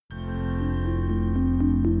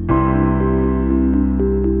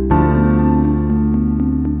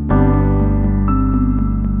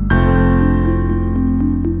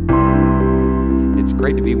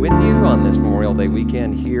this Memorial Day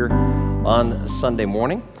weekend here on Sunday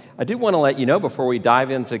morning. I do want to let you know before we dive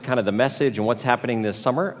into kind of the message and what's happening this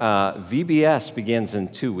summer, VBS begins in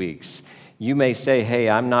 2 weeks. You may say, hey,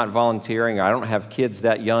 I'm not volunteering, or I don't have kids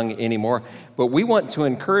that young anymore, but we want to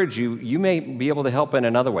encourage you. You may be able to help in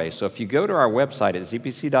another way. So if you go to our website at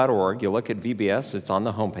zpc.org, you look at VBS, it's on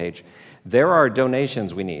the homepage. There are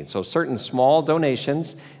donations we need. So certain small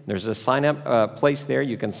donations, there's a sign-up place there.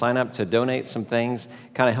 You can sign up to donate some things.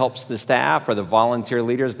 Kind of helps the staff or the volunteer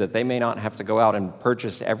leaders that they may not have to go out and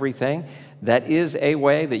purchase everything. That is a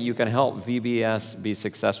way that you can help VBS be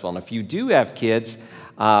successful. And if you do have kids,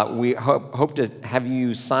 we hope to have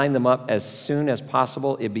you sign them up as soon as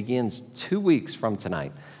possible. It begins 2 weeks from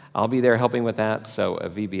tonight. I'll be there helping with that, so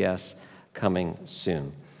a VBS coming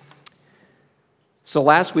soon. So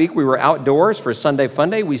last week we were outdoors for Sunday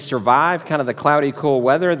Fun Day. We survived kind of the cloudy, cool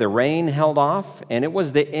weather. The rain held off, and it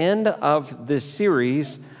was the end of the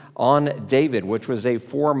series on David, which was a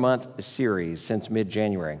 4-month series since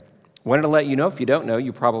mid-January. Wanted to let you know, if you don't know,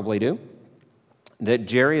 you probably do, that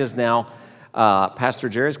Pastor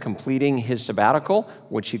Jerry is completing his sabbatical,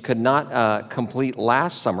 which he could not complete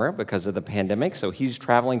last summer because of the pandemic. So he's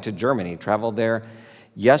traveling to Germany. He traveled there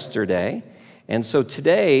yesterday. And so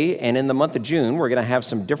today, and in the month of June, we're going to have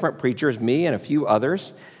some different preachers, me and a few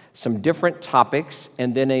others, some different topics,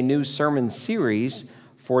 and then a new sermon series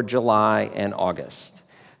for July and August.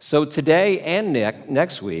 So today and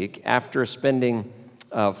next week, after spending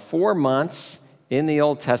 4 months in the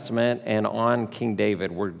Old Testament and on King David,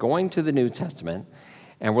 we're going to the New Testament,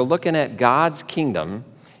 and we're looking at God's kingdom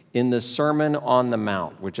in the Sermon on the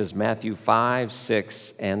Mount, which is Matthew 5,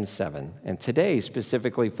 6, and 7. And today,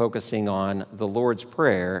 specifically focusing on the Lord's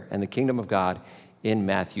Prayer and the kingdom of God in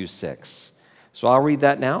Matthew 6. So I'll read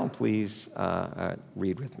that now. Please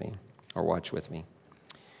read with me or watch with me.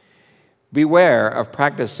 Beware of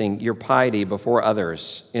practicing your piety before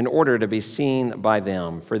others in order to be seen by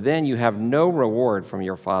them, for then you have no reward from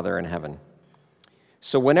your Father in heaven.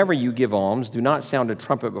 So whenever you give alms, do not sound a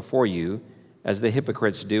trumpet before you, as the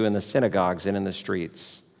hypocrites do in the synagogues and in the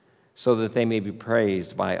streets, so that they may be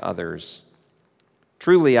praised by others.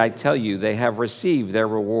 Truly, I tell you, they have received their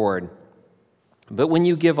reward. But when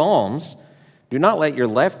you give alms, do not let your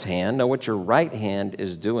left hand know what your right hand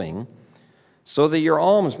is doing, so that your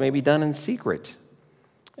alms may be done in secret,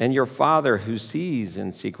 and your Father who sees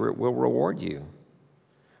in secret will reward you.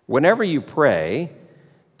 Whenever you pray,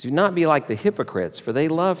 do not be like the hypocrites, for they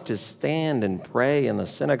love to stand and pray in the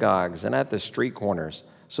synagogues and at the street corners,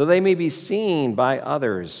 so they may be seen by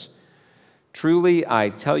others. Truly, I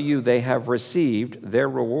tell you, they have received their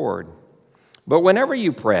reward. But whenever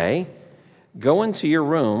you pray, go into your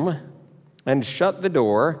room and shut the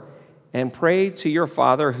door and pray to your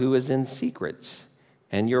Father who is in secret,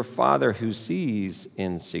 and your Father who sees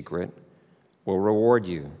in secret will reward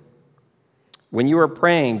you. When you are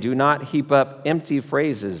praying, do not heap up empty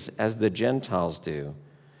phrases as the Gentiles do,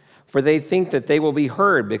 for they think that they will be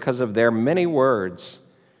heard because of their many words.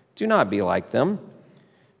 Do not be like them,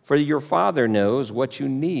 for your Father knows what you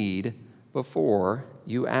need before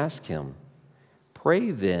you ask Him.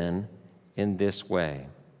 Pray then in this way: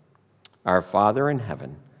 Our Father in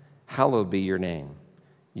heaven, hallowed be your name.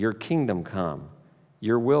 Your kingdom come,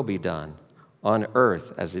 your will be done, on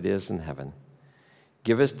earth as it is in heaven.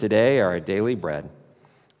 Give us today our daily bread,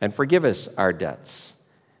 and forgive us our debts,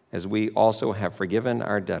 as we also have forgiven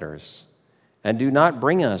our debtors. And do not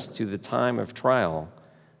bring us to the time of trial,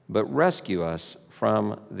 but rescue us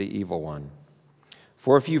from the evil one.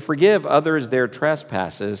 For if you forgive others their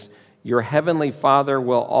trespasses, your heavenly Father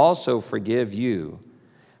will also forgive you.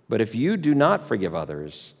 But if you do not forgive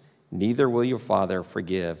others, neither will your Father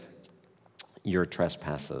forgive your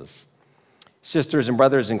trespasses. Sisters and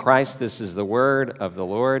brothers in Christ, this is the word of the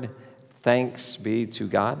Lord. Thanks be to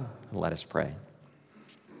God. Let us pray.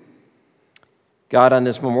 God, on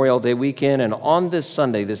this Memorial Day weekend and on this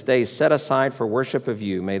Sunday, this day set aside for worship of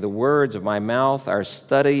you, may the words of my mouth, our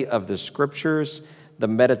study of the Scriptures, the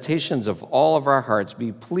meditations of all of our hearts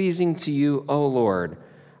be pleasing to you, O Lord,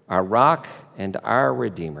 our rock and our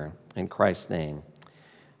Redeemer. In Christ's name,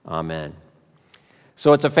 amen.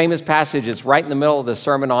 So it's a famous passage. It's right in the middle of the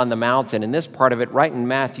Sermon on the Mount, and in this part of it, right in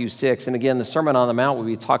Matthew 6. And again, the Sermon on the Mount, we'll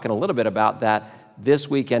be talking a little bit about that this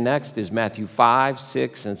week, and next is Matthew 5,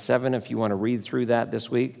 6, and 7, if you want to read through that this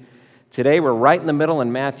week. Today, we're right in the middle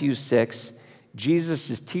in Matthew 6. Jesus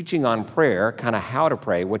is teaching on prayer, kind of how to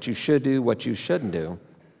pray, what you should do, what you shouldn't do,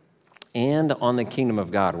 and on the kingdom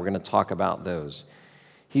of God. We're going to talk about those.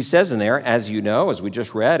 He says in there, as you know, as we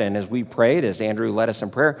just read, and as we prayed, as Andrew led us in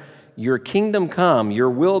prayer, your kingdom come, your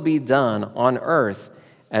will be done on earth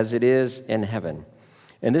as it is in heaven.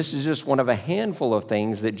 And this is just one of a handful of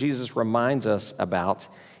things that Jesus reminds us about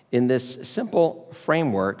in this simple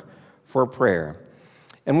framework for prayer.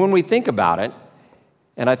 And when we think about it,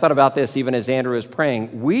 and I thought about this even as Andrew was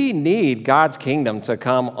praying, we need God's kingdom to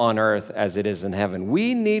come on earth as it is in heaven.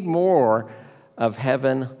 We need more of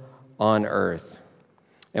heaven on earth.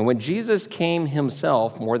 And when Jesus came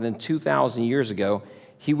himself more than 2,000 years ago,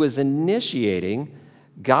 he was initiating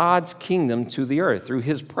God's kingdom to the earth through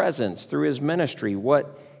his presence, through his ministry,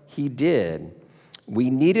 what he did. We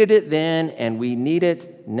needed it then, and we need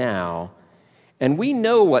it now. And we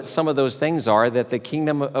know what some of those things are that the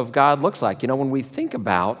kingdom of God looks like. You know, when we think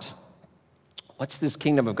about what's this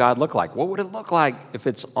kingdom of God look like? What would it look like if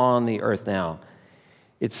it's on the earth now?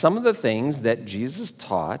 It's some of the things that Jesus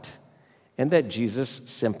taught and that Jesus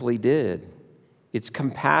simply did. It's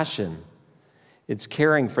compassion. It's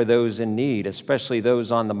caring for those in need, especially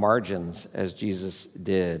those on the margins, as Jesus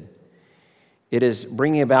did. It is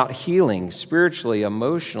bringing about healing spiritually,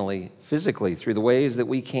 emotionally, physically, through the ways that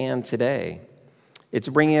we can today. It's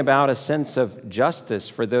bringing about a sense of justice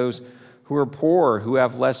for those who are poor, who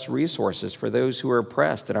have less resources, for those who are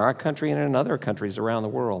oppressed in our country and in other countries around the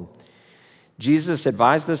world. Jesus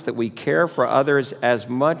advised us that we care for others as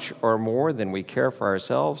much or more than we care for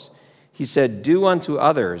ourselves. He said, "Do unto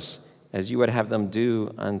others as you would have them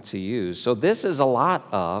do unto you." So this is a lot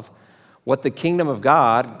of what the kingdom of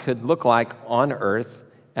God could look like on earth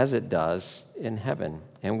as it does in heaven.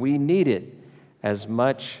 And we need it as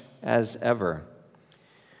much as ever.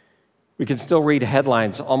 We can still read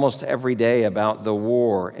headlines almost every day about the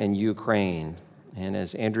war in Ukraine. And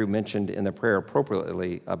as Andrew mentioned in the prayer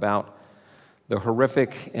appropriately, about the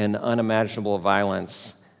horrific and unimaginable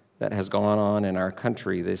violence that has gone on in our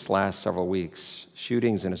country this last several weeks.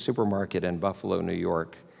 Shootings in a supermarket in Buffalo, New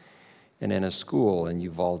York, and in a school in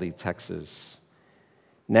Uvalde, Texas.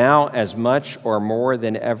 Now, as much or more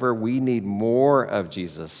than ever, we need more of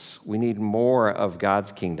Jesus. We need more of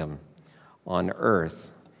God's kingdom on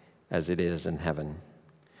earth as it is in heaven.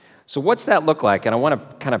 So what's that look like? And I want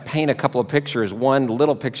to kind of paint a couple of pictures. One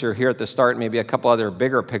little picture here at the start, maybe a couple other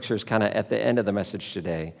bigger pictures kind of at the end of the message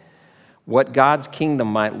today. What God's kingdom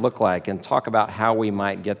might look like and talk about how we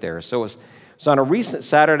might get there. So it was on a recent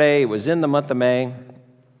Saturday. It was in the month of May.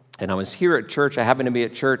 And I was here at church. I happened to be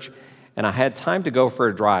at church, and I had time to go for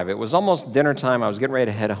a drive. It was almost dinner time. I was getting ready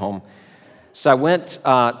to head home. So I went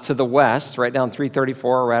to the west, right down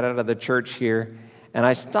 334, right out of the church here, and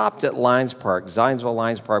I stopped at Lions Park, Zionsville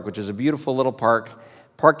Lions Park, which is a beautiful little park,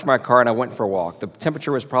 parked my car, and I went for a walk. The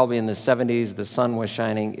temperature was probably in the 70s. The sun was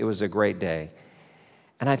shining. It was a great day.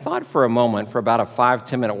 And I thought for a moment, for about a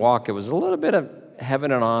 5-10 minute walk, it was a little bit of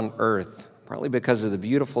heaven and on earth, partly because of the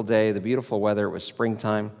beautiful day, the beautiful weather. It was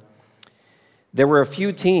springtime. There were a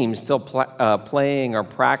few teams still playing or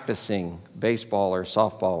practicing baseball or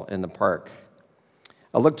softball in the park.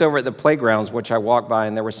 I looked over at the playgrounds, which I walked by,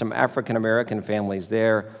 and there were some African-American families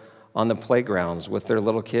there on the playgrounds with their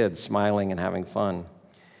little kids smiling and having fun.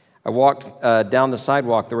 I walked down the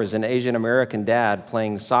sidewalk. There was an Asian-American dad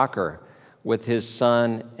playing soccer with his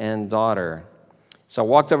son and daughter. So I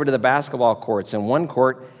walked over to the basketball courts, and one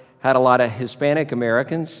court had a lot of Hispanic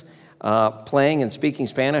Americans playing and speaking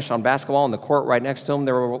Spanish on basketball. In the court right next to them,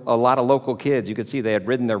 there were a lot of local kids. You could see they had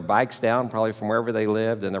ridden their bikes down, probably from wherever they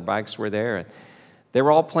lived, and their bikes were there. They were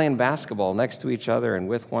all playing basketball next to each other and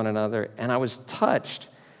with one another. And I was touched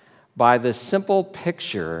by this simple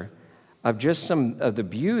picture of just some of the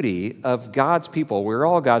beauty of God's people. We're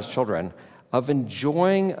all God's children, of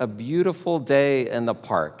enjoying a beautiful day in the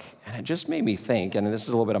park. And it just made me think, and this is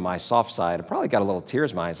a little bit of my soft side, I probably got a little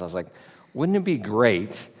tears in my eyes. I was like, wouldn't it be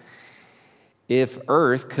great if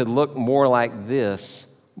Earth could look more like this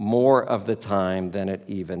more of the time than it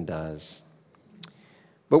even does?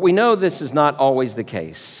 But we know this is not always the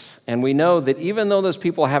case. And we know that even though those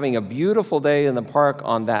people having a beautiful day in the park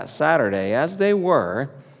on that Saturday, as they were,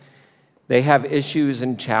 they have issues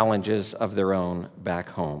and challenges of their own back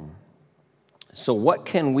home. So what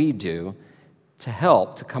can we do to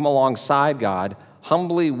help, to come alongside God,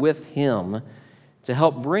 humbly with Him, to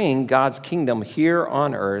help bring God's kingdom here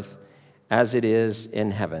on earth as it is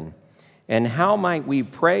in heaven? And how might we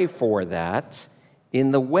pray for that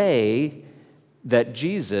in the way that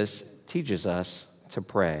Jesus teaches us to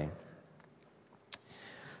pray?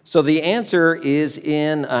 So the answer is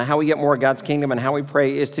in how we get more of God's kingdom and how we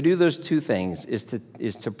pray is to do those two things, is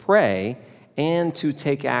to pray and to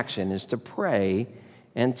take action, is to pray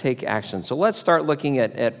and take action. So let's start looking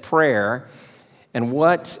at prayer and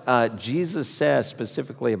what Jesus says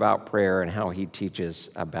specifically about prayer and how He teaches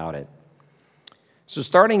about it. So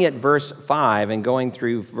starting at verse 5 and going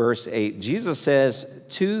through verse 8, Jesus says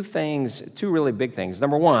two really big things.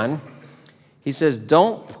 Number one, he says,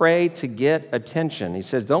 don't pray to get attention. He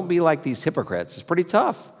says, don't be like these hypocrites. It's pretty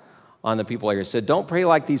tough on the people here. He said, don't pray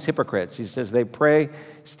like these hypocrites. He says they pray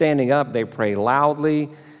standing up, they pray loudly,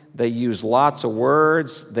 they use lots of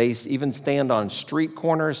words, they even stand on street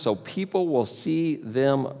corners so people will see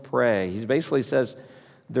them pray. He basically says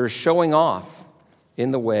they're showing off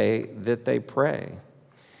in the way that they pray.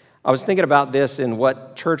 I was thinking about this in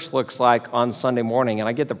what church looks like on Sunday morning, and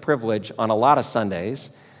I get the privilege on a lot of Sundays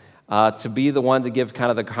to be the one to give kind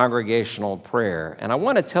of the congregational prayer. And I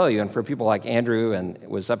want to tell you, and for people like Andrew, and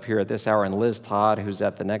was up here at this hour, and Liz Todd, who's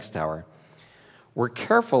at the next hour, we're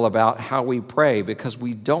careful about how we pray because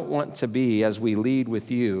we don't want to be, as we lead with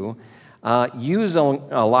you, using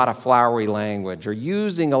a lot of flowery language or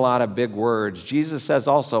using a lot of big words. Jesus says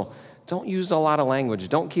also, don't use a lot of language.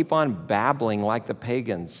 Don't keep on babbling like the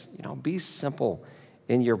pagans. Be simple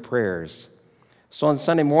in your prayers. So on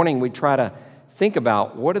Sunday morning, we try to think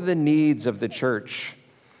about what are the needs of the church?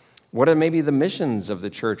 What are maybe the missions of the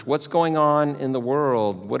church? What's going on in the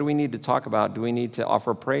world? What do we need to talk about? Do we need to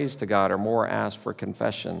offer praise to God or more ask for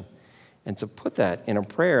confession? And to put that in a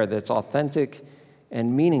prayer that's authentic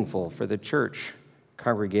and meaningful for the church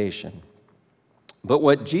congregation. But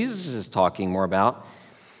what Jesus is talking more about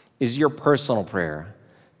is your personal prayer.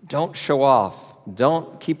 Don't show off.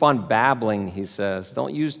 Don't keep on babbling, he says.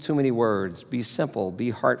 Don't use too many words. Be simple.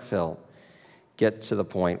 Be heartfelt. Get to the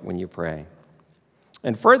point when you pray.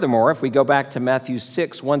 And furthermore, if we go back to Matthew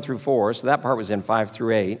 6, 1 through 4, so that part was in 5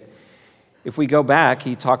 through 8, if we go back,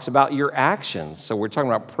 he talks about your actions. So we're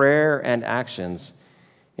talking about prayer and actions.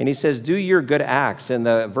 And he says, do your good acts. In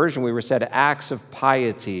the version we were said, acts of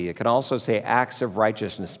piety. It can also say acts of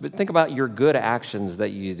righteousness. But think about your good actions that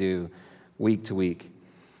you do week to week.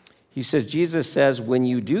 He says, Jesus says, when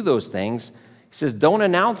you do those things, he says, don't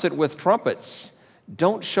announce it with trumpets.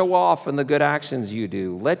 Don't show off in the good actions you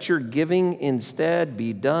do. Let your giving instead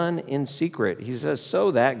be done in secret. He says, so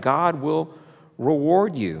that God will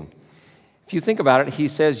reward you. If you think about it, he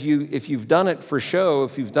says, if you've done it for show,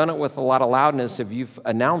 if you've done it with a lot of loudness, if you've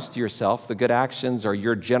announced yourself, the good actions or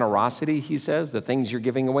your generosity, he says, the things you're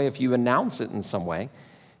giving away, if you announce it in some way,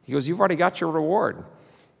 he goes, you've already got your reward.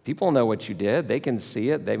 People know what you did. They can see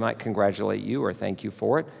it. They might congratulate you or thank you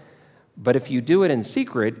for it. But if you do it in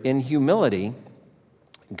secret, in humility,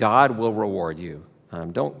 God will reward you.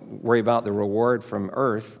 Don't worry about the reward from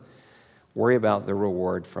earth. Worry about the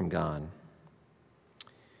reward from God.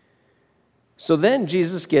 So then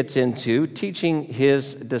Jesus gets into teaching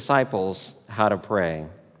his disciples how to pray.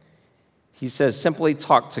 He says, simply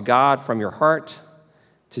talk to God from your heart.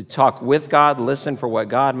 To talk with God, listen for what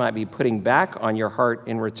God might be putting back on your heart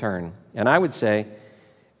in return. And I would say,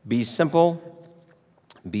 be simple,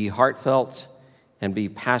 be heartfelt, and be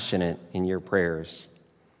passionate in your prayers.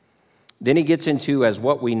 Then he gets into as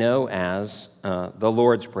what we know as the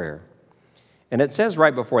Lord's Prayer. And it says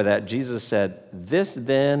right before that, Jesus said, this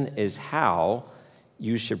then is how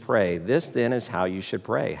you should pray. This then is how you should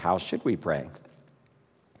pray. How should we pray?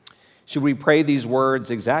 Should we pray these words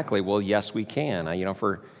exactly? Well, yes, we can.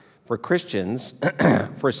 For Christians,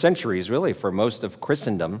 for centuries, really, for most of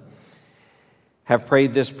Christendom, have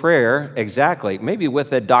prayed this prayer exactly, maybe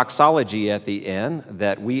with a doxology at the end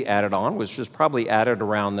that we added on, which was probably added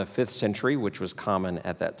around the 5th century, which was common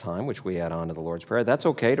at that time, which we add on to the Lord's Prayer. That's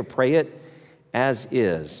okay to pray it as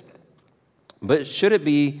is. But should it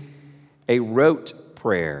be a rote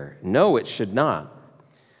prayer? No, it should not.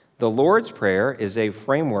 The Lord's Prayer is a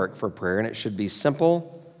framework for prayer, and it should be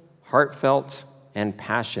simple, heartfelt, and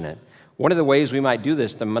passionate. One of the ways we might do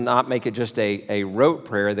this to not make it just a rote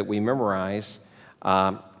prayer that we memorize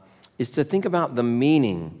is to think about the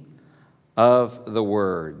meaning of the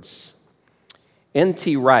words.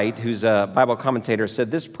 N.T. Wright, who's a Bible commentator, said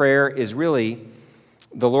this prayer is really,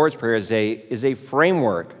 the Lord's Prayer is a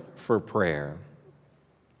framework for prayer.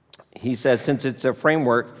 He says since it's a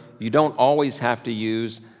framework, you don't always have to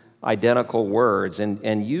use identical words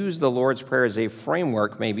and use the Lord's Prayer as a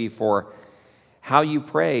framework maybe for how you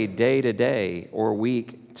pray day to day or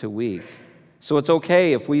week to week. So it's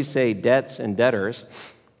okay if we say debts and debtors,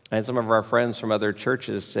 and some of our friends from other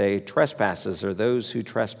churches say trespasses or those who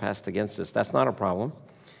trespassed against us. That's not a problem.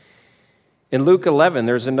 In Luke 11,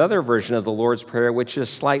 there's another version of the Lord's Prayer which is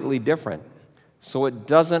slightly different. So it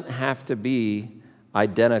doesn't have to be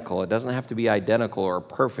identical. It doesn't have to be identical or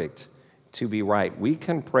perfect to be right. We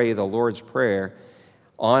can pray the Lord's Prayer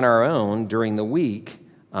on our own during the week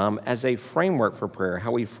as a framework for prayer,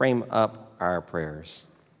 how we frame up our prayers.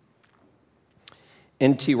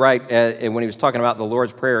 N.T. Wright, when he was talking about the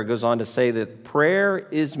Lord's Prayer, goes on to say that prayer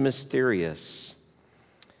is mysterious.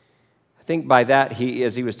 I think by that,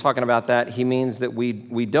 as he was talking about that, he means that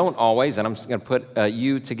we don't always, and I'm just going to put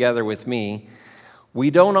you together with me, we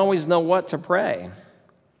don't always know what to pray.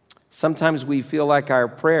 Sometimes we feel like our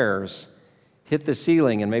prayers hit the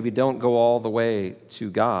ceiling and maybe don't go all the way to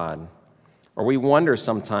God. Or we wonder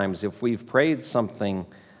sometimes if we've prayed something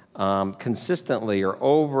consistently or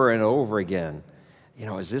over and over again.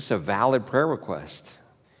 Is this a valid prayer request?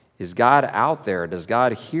 Is God out there? Does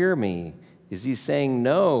God hear me? Is he saying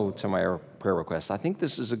no to my prayer request? I think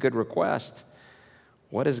this is a good request.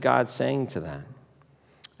 What is God saying to that?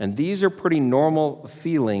 And these are pretty normal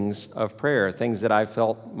feelings of prayer, things that I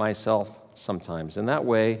felt myself sometimes. In that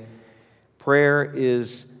way, prayer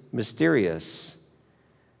is mysterious.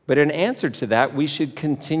 But in answer to that, we should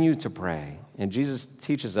continue to pray. And Jesus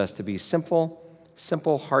teaches us to be simple,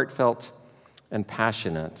 heartfelt, and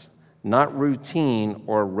passionate, not routine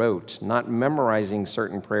or rote, not memorizing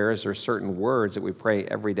certain prayers or certain words that we pray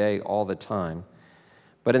every day all the time,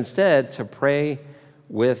 but instead to pray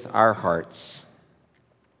with our hearts.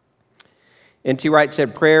 N.T. Wright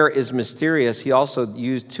said prayer is mysterious. He also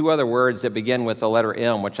used two other words that begin with the letter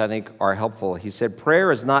M, which I think are helpful. He said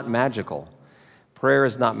prayer is not magical. Prayer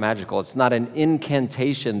is not magical. It's not an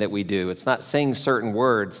incantation that we do. It's not saying certain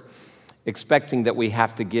words expecting that we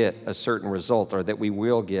have to get a certain result or that we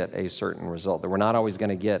will get a certain result, that we're not always going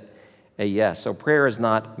to get a yes. So prayer is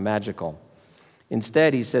not magical.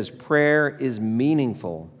 Instead, he says prayer is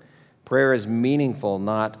meaningful. Prayer is meaningful,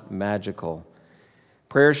 not magical.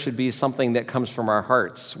 Prayer should be something that comes from our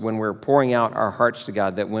hearts when we're pouring out our hearts to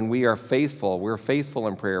God, that when we are faithful, we're faithful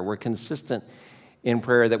in prayer, we're consistent in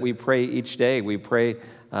prayer, that we pray each day. We pray,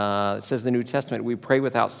 it says in the New Testament, we pray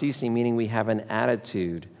without ceasing, meaning we have an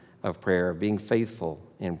attitude of prayer, of being faithful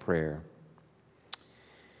in prayer.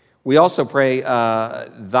 We also pray,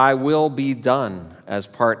 thy will be done, as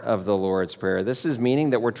part of the Lord's Prayer. This is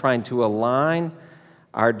meaning that we're trying to align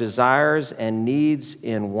our desires and needs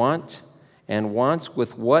and wants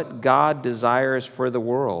with what God desires for the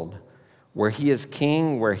world, where he is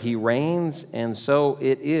king, where he reigns, and so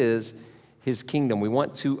it is his kingdom. We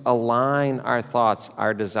want to align our thoughts,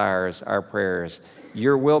 our desires, our prayers.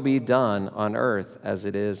 Your will be done on earth as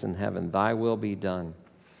it is in heaven. Thy will be done.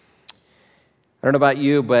 I don't know about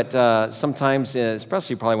you, but sometimes,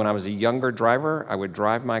 especially probably when I was a younger driver, I would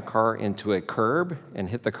drive my car into a curb and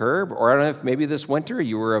hit the curb. Or I don't know if maybe this winter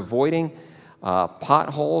you were avoiding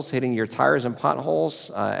potholes, hitting your tires in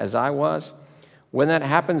potholes, as I was. When that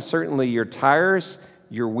happens, certainly your tires,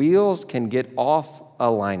 your wheels can get off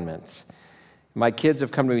alignment. My kids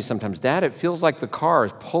have come to me sometimes, Dad, it feels like the car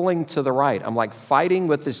is pulling to the right. I'm like fighting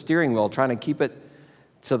with the steering wheel, trying to keep it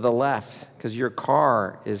to the left because your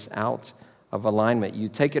car is out of alignment. You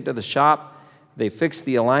take it to the shop, they fix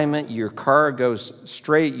the alignment, your car goes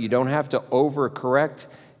straight. You don't have to overcorrect.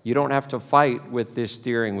 You don't have to fight with this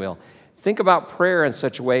steering wheel. Think about prayer in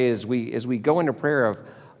such a way as we go into prayer of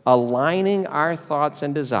aligning our thoughts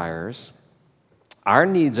and desires, our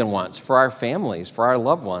needs and wants for our families, for our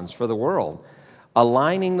loved ones, for the world.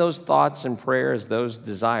 Aligning those thoughts and prayers, those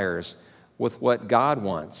desires, with what God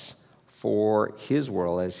wants for his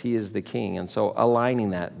world as he is the king. And so aligning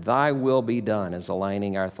that, thy will be done, is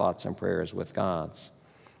aligning our thoughts and prayers with God's.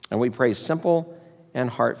 And we pray simple and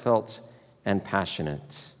heartfelt and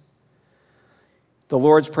passionate. The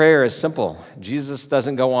Lord's Prayer is simple. Jesus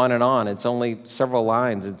doesn't go on and on. It's only several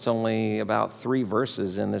lines. It's only about 3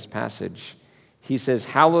 verses in this passage. He says,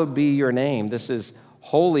 hallowed be your name. This is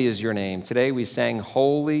holy is your name. Today we sang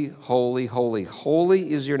holy, holy, holy.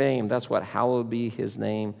 Holy is your name. That's what hallowed be his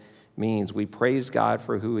name means. We praise God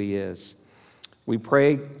for who he is. We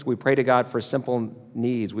pray to God for simple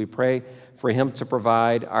needs. We pray for him to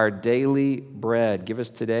provide our daily bread. Give us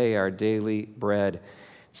today our daily bread.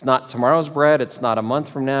 It's not tomorrow's bread. It's not a month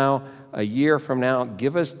from now, a year from now.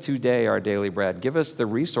 Give us today our daily bread. Give us the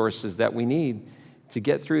resources that we need to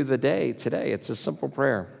get through the day today. It's a simple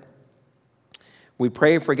prayer. We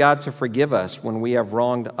pray for God to forgive us when we have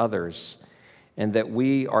wronged others, and that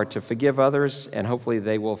we are to forgive others, and hopefully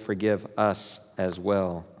they will forgive us as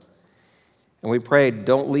well. And we pray,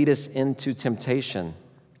 don't lead us into temptation.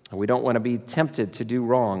 We don't want to be tempted to do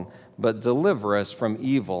wrong, but deliver us from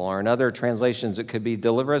evil. Or in other translations, it could be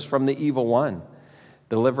deliver us from the evil one.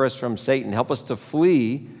 Deliver us from Satan. Help us to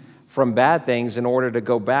flee from bad things in order to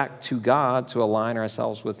go back to God, to align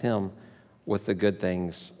ourselves with him, with the good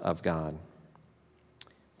things of God.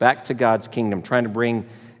 Back to God's kingdom, trying to bring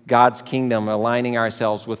God's kingdom, aligning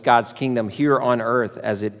ourselves with God's kingdom here on earth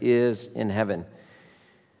as it is in heaven.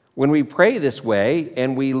 When we pray this way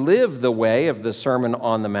and we live the way of the Sermon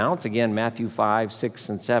on the Mount, again, Matthew 5, 6,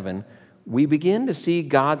 and 7, we begin to see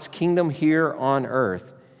God's kingdom here on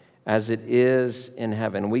earth as it is in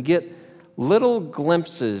heaven. We get little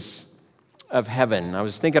glimpses of heaven. I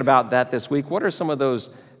was thinking about that this week. What are some of those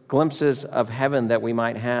glimpses of heaven that we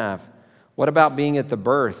might have? What about being at the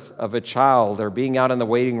birth of a child or being out in the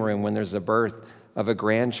waiting room when there's a birth of a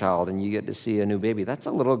grandchild and you get to see a new baby? That's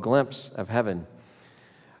a little glimpse of heaven.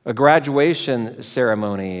 A graduation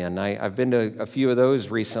ceremony, and I've been to a few of those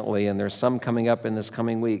recently, and there's some coming up in this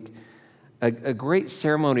coming week. A great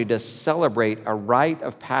ceremony to celebrate a rite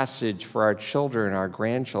of passage for our children, our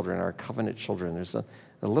grandchildren, our covenant children. There's a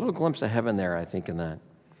little glimpse of heaven there, I think, in that.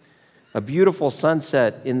 A beautiful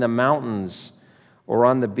sunset in the mountains or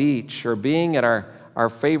on the beach, or being at our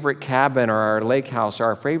favorite cabin or our lake house or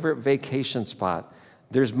our favorite vacation spot.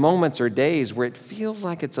 There's moments or days where it feels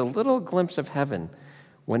like it's a little glimpse of heaven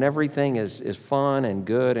when everything is fun and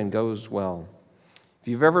good and goes well. If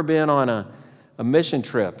you've ever been on a mission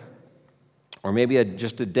trip or maybe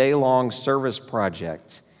just a day-long service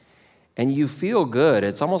project and you feel good,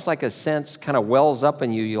 it's almost like a sense kind of wells up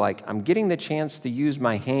in you. You're like, I'm getting the chance to use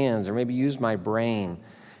my hands or maybe use my brain,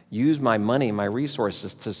 use my money, my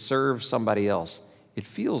resources to serve somebody else. It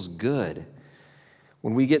feels good.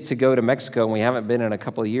 When we get to go to Mexico, and we haven't been in a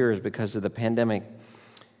couple of years because of the pandemic,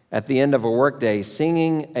 at the end of a workday,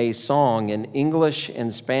 singing a song in English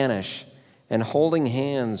and Spanish and holding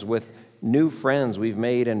hands with new friends we've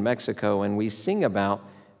made in Mexico, and we sing about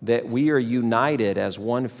that we are united as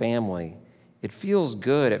one family. It feels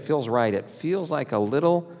good. It feels right. It feels like a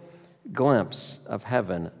little glimpse of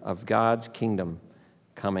heaven, of God's kingdom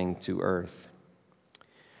coming to earth.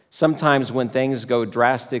 Sometimes when things go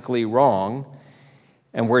drastically wrong,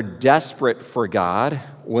 and we're desperate for God,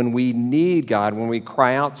 when we need God, when we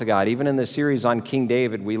cry out to God. Even in the series on King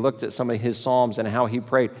David, we looked at some of his Psalms and how he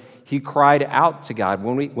prayed. He cried out to God.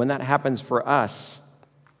 When that happens for us,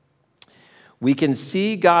 we can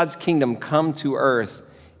see God's kingdom come to earth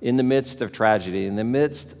in the midst of tragedy, in the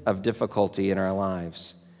midst of difficulty in our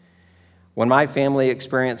lives. When my family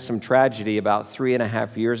experienced some tragedy about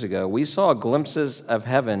 3.5 years ago, we saw glimpses of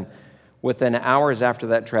heaven within hours after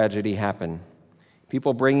that tragedy happened.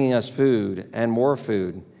 People bringing us food and more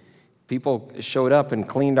food. People showed up and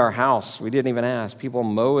cleaned our house. We didn't even ask. People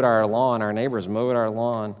mowed our lawn. Our neighbors mowed our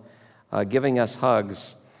lawn, giving us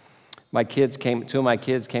hugs. Two of my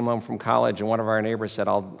kids came home from college, and one of our neighbors said,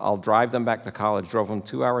 I'll drive them back to college. Drove them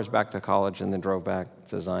 2 hours back to college and then drove back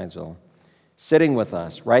to Zionsville. Sitting with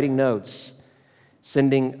us, writing notes,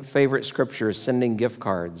 sending favorite scriptures, sending gift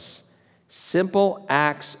cards. Simple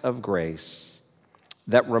acts of grace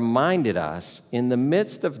that reminded us in the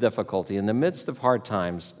midst of difficulty, in the midst of hard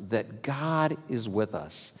times, that God is with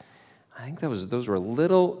us. I think those were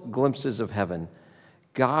little glimpses of heaven.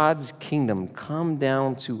 God's kingdom come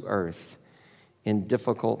down to earth in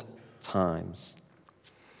difficult times.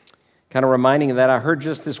 Kind of reminding that, I heard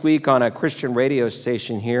just this week on a Christian radio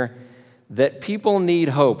station here that people need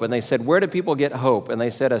hope. And they said, where do people get hope? And they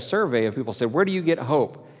said, a survey of people said, where do you get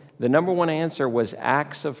hope? The number one answer was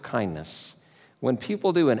acts of kindness. When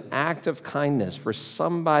people do an act of kindness for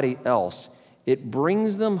somebody else, it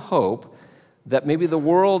brings them hope that maybe the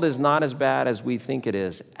world is not as bad as we think it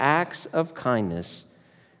is. Acts of kindness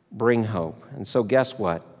bring hope. And so guess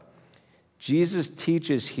what? Jesus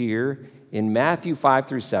teaches here in Matthew 5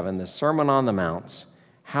 through 7, the Sermon on the Mount,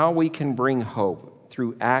 how we can bring hope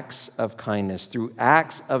through acts of kindness, through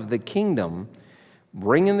acts of the kingdom,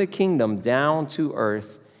 bringing the kingdom down to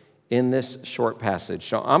earth in this short passage.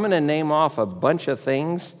 So I'm going to name off a bunch of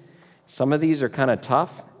things. Some of these are kind of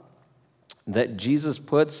tough that Jesus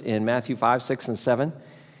puts in Matthew 5, 6, and 7.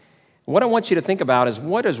 What I want you to think about is,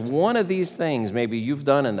 what is one of these things maybe you've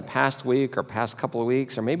done in the past week or past couple of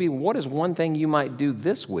weeks, or maybe what is one thing you might do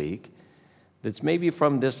this week that's maybe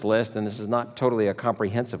from this list, and this is not totally a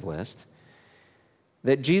comprehensive list,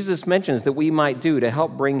 that Jesus mentions that we might do to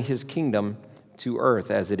help bring his kingdom to earth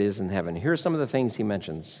as it is in heaven. Here are some of the things he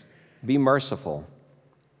mentions. Be merciful.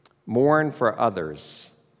 Mourn for others.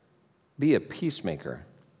 Be a peacemaker.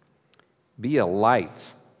 Be a light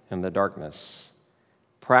in the darkness.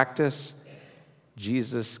 Practice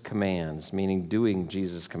Jesus' commands, meaning doing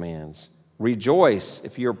Jesus' commands. Rejoice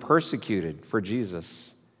if you're persecuted for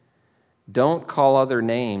Jesus. Don't call other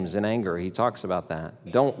names in anger. He talks about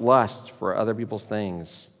that. Don't lust for other people's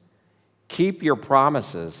things. Keep your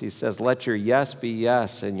promises. He says, let your yes be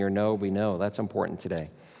yes and your no be no. That's important today.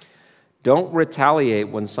 Don't retaliate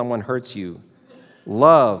when someone hurts you.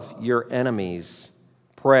 Love your enemies.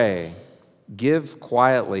 Pray. Give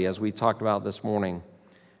quietly, as we talked about this morning.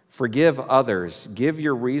 Forgive others. Give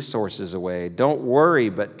your resources away. Don't worry,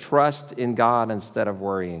 but trust in God instead of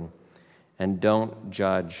worrying. And don't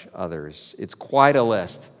judge others. It's quite a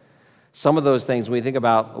list. Some of those things, when we think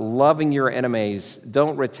about loving your enemies,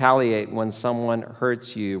 don't retaliate when someone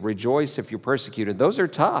hurts you, rejoice if you're persecuted. Those are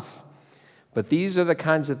tough. But these are the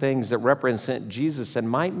kinds of things that represent Jesus and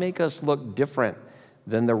might make us look different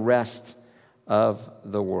than the rest of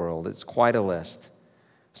the world. It's quite a list.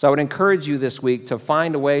 So I would encourage you this week to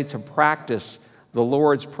find a way to practice the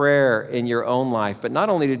Lord's Prayer in your own life, but not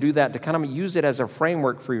only to do that, to kind of use it as a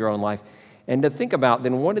framework for your own life, and to think about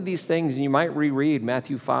then one of these things, and you might reread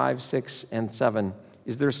Matthew 5, 6, and 7.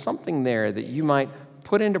 Is there something there that you might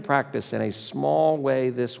put into practice in a small way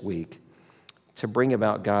this week to bring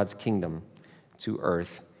about God's kingdom to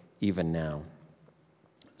earth even now?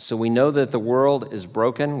 So we know that the world is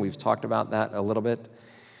broken. We've talked about that a little bit.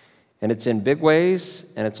 And it's in big ways,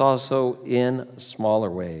 and it's also in smaller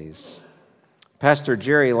ways. Pastor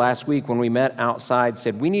Jerry last week when we met outside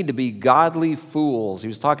said, we need to be godly fools. He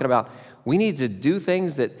was talking about we need to do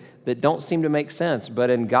things that don't seem to make sense,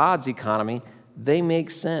 but in God's economy, they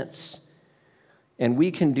make sense. And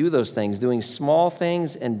we can do those things, doing small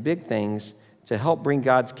things and big things to help bring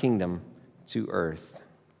God's kingdom to earth.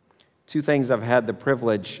 Two things I've had the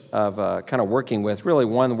privilege of kind of working with, really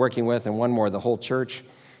one working with and one more the whole church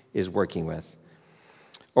is working with.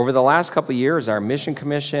 Over the last couple of years, our Mission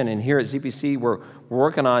Commission and here at ZPC, we're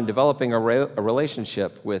working on developing a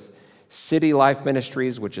relationship with City Life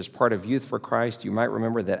Ministries, which is part of Youth for Christ. You might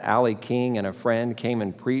remember that Allie King and a friend came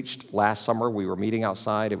and preached last summer. We were meeting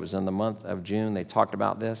outside. It was in the month of June. They talked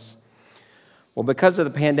about this. Well, because of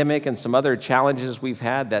the pandemic and some other challenges we've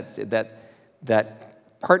had, that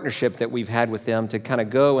partnership that we've had with them to kind of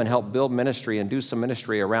go and help build ministry and do some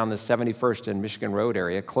ministry around the 71st and Michigan Road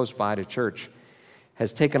area, close by to church,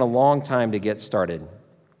 has taken a long time to get started.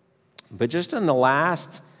 But just in the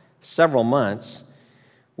last several months,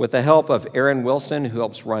 with the help of Aaron Wilson, who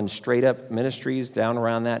helps run Straight Up Ministries down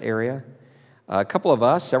around that area, several of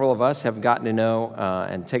us have gotten to know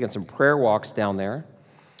and taken some prayer walks down there.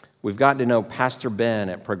 We've gotten to know Pastor Ben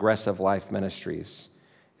at Progressive Life Ministries.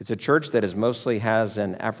 It's a church that mostly has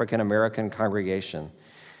an African-American congregation.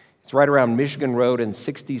 It's right around Michigan Road and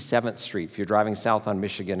 67th Street. If you're driving south on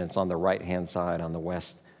Michigan, it's on the right-hand side, on the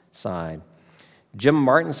west side. Jim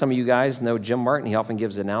Martin, some of you guys know Jim Martin. He often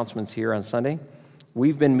gives announcements here on Sunday.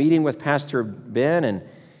 We've been meeting with Pastor Ben, and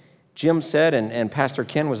Jim said, and Pastor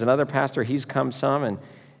Ken was another pastor, he's come some, and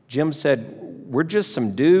Jim said, we're just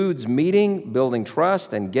some dudes meeting, building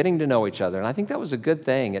trust, and getting to know each other. And I think that was a good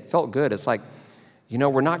thing. It felt good. It's like,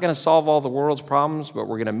 we're not going to solve all the world's problems, but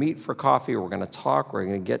we're going to meet for coffee, or we're going to talk, we're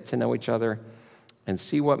going to get to know each other and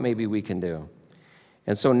see what maybe we can do.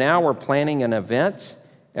 And so now we're planning an event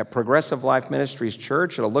at Progressive Life Ministries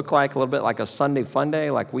Church. It'll look like a little bit like a Sunday fun day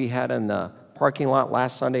like we had in the parking lot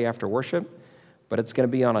last Sunday after worship, but it's going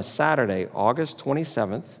to be on a Saturday, August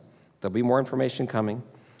 27th. There'll be more information coming.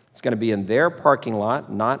 It's going to be in their parking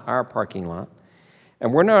lot, not our parking lot.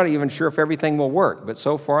 And we're not even sure if everything will work, but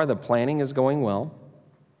so far the planning is going well.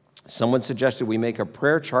 Someone suggested we make a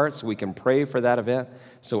prayer chart so we can pray for that event.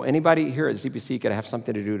 So anybody here at ZPC could have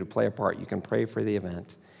something to do to play a part. You can pray for the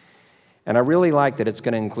event. And I really like that it's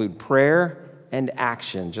going to include prayer and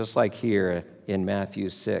action, just like here in Matthew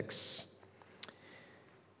 6.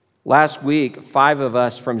 Last week, 5 of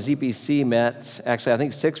us from ZPC met. Actually, I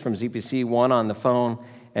think 6 from ZPC, 1 on the phone,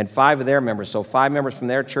 and 5 of their members. So 5 members from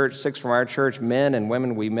their church, 6 from our church, men and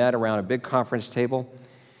women. We met around a big conference table.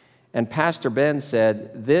 And Pastor Ben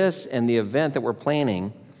said, this and the event that we're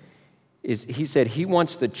planning, he said he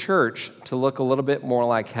wants the church to look a little bit more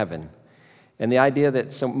like heaven. And the idea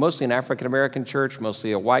that mostly an African-American church,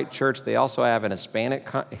 mostly a white church, they also have an Hispanic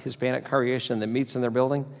congregation that meets in their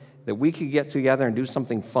building, that we could get together and do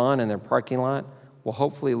something fun in their parking lot will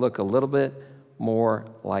hopefully look a little bit more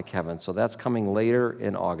like heaven. So that's coming later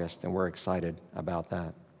in August, and we're excited about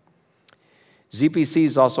that.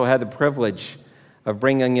 ZPC's also had the privilege of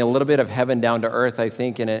bringing a little bit of heaven down to earth, I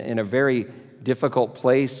think, in a very difficult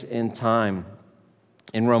place in time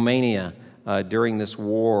in Romania during this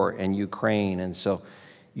war in Ukraine. And so,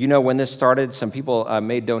 when this started, some people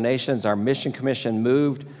made donations. Our Mission Commission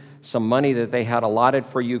moved some money that they had allotted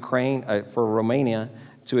for Ukraine, for Romania,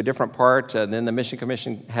 to a different part. Then the Mission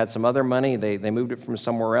Commission had some other money. They moved it from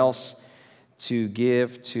somewhere else to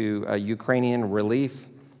give to Ukrainian relief.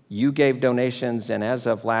 You gave donations, and as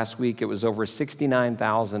of last week, it was over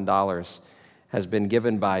 $69,000 has been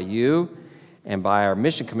given by you and by our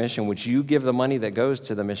Mission Commission, which you give the money that goes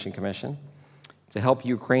to the Mission Commission to help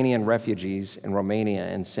Ukrainian refugees in Romania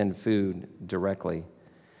and send food directly.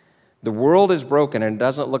 The world is broken and it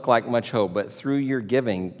doesn't look like much hope, but through your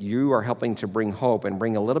giving, you are helping to bring hope and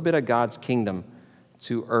bring a little bit of God's kingdom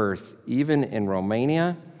to earth, even in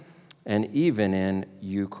Romania and even in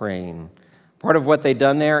Ukraine. Part of what they've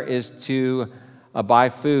done there is to buy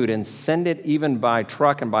food and send it even by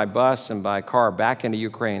truck and by bus and by car back into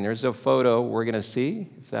Ukraine. There's a photo we're going to see,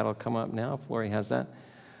 if that'll come up now, if Lori has that.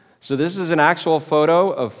 So this is an actual photo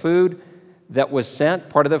of food that was sent,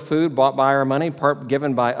 part of the food bought by our money, part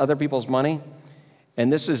given by other people's money.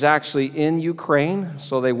 And this is actually in Ukraine.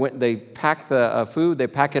 So they pack the food, they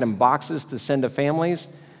pack it in boxes to send to families.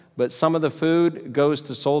 But some of the food goes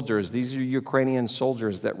to soldiers. These are Ukrainian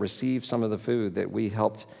soldiers that receive some of the food that we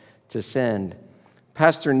helped to send.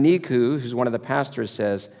 Pastor Niku, who's one of the pastors,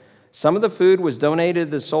 says, some of the food was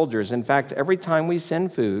donated to soldiers. In fact, every time we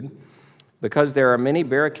send food, because there are many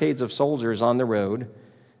barricades of soldiers on the road,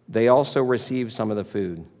 they also receive some of the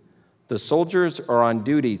food. The soldiers are on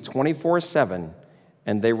duty 24/7,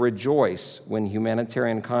 and they rejoice when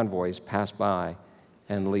humanitarian convoys pass by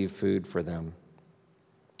and leave food for them.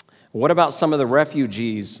 What about some of the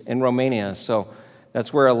refugees in Romania? So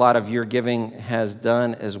that's where a lot of your giving has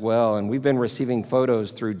done as well. And we've been receiving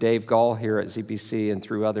photos through Dave Gall here at ZPC and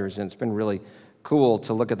through others, and it's been really cool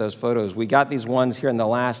to look at those photos. We got these ones here in the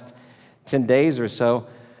last 10 days or so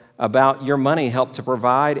about your money helped to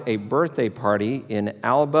provide a birthday party in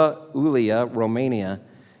Alba Iulia, Romania,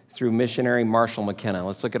 through missionary Marshall McKenna.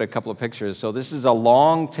 Let's look at a couple of pictures. So this is a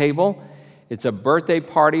long table. It's a birthday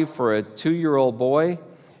party for a 2-year-old boy.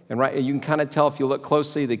 And right, you can kind of tell if you look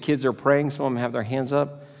closely, the kids are praying. Some of them have their hands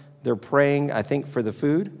up. They're praying, I think, for the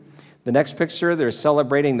food. The next picture, they're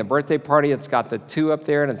celebrating the birthday party. It's got the 2 up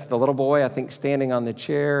there, and it's the little boy, I think, standing on the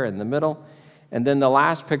chair in the middle. And then the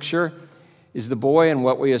last picture is the boy and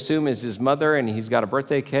what we assume is his mother, and he's got a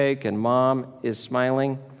birthday cake, and mom is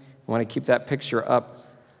smiling. I want to keep that picture up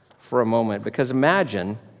for a moment, because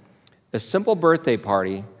imagine a simple birthday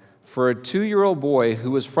party for a 2-year-old boy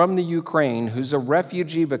who is from the Ukraine, who's a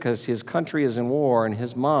refugee because his country is in war, and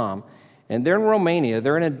his mom, and they're in Romania,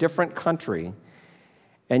 they're in a different country,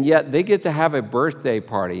 and yet they get to have a birthday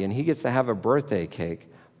party, and he gets to have a birthday cake,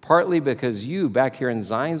 partly because you, back here in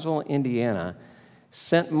Zionsville, Indiana,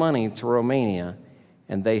 sent money to Romania,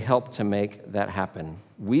 and they helped to make that happen.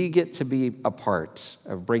 We get to be a part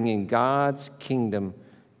of bringing God's kingdom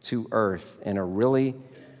to earth in a really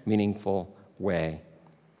meaningful way.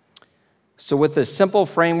 So with this simple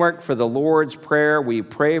framework for the Lord's Prayer, we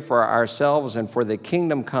pray for ourselves and for the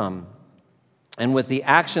kingdom come. And with the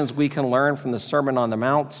actions we can learn from the Sermon on the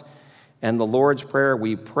Mount and the Lord's Prayer,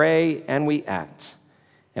 we pray and we act.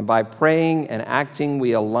 And by praying and acting,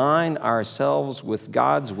 we align ourselves with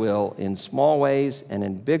God's will in small ways and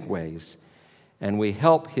in big ways, and we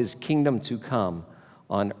help his kingdom to come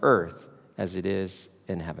on earth as it is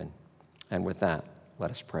in heaven. And with that, let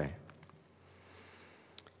us pray.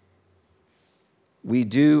 We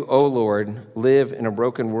do, O Lord, live in a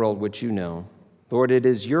broken world which you know. Lord, it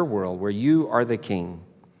is your world where you are the king.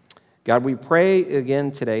 God, we pray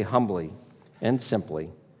again today humbly and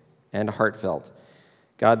simply and heartfelt,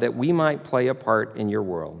 God, that we might play a part in your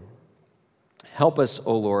world. Help us,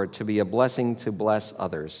 O Lord, to be a blessing to bless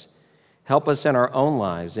others. Help us in our own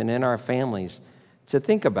lives and in our families to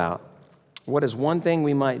think about what is one thing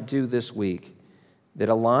we might do this week that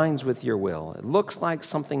aligns with your will. It looks like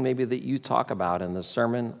something maybe that you talk about in the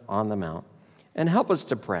Sermon on the Mount. And help us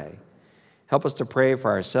to pray. Help us to pray for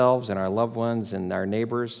ourselves and our loved ones and our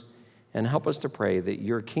neighbors. And help us to pray that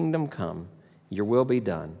your kingdom come, your will be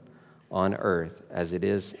done on earth as it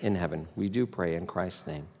is in heaven. We do pray in Christ's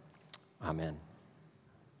name. Amen.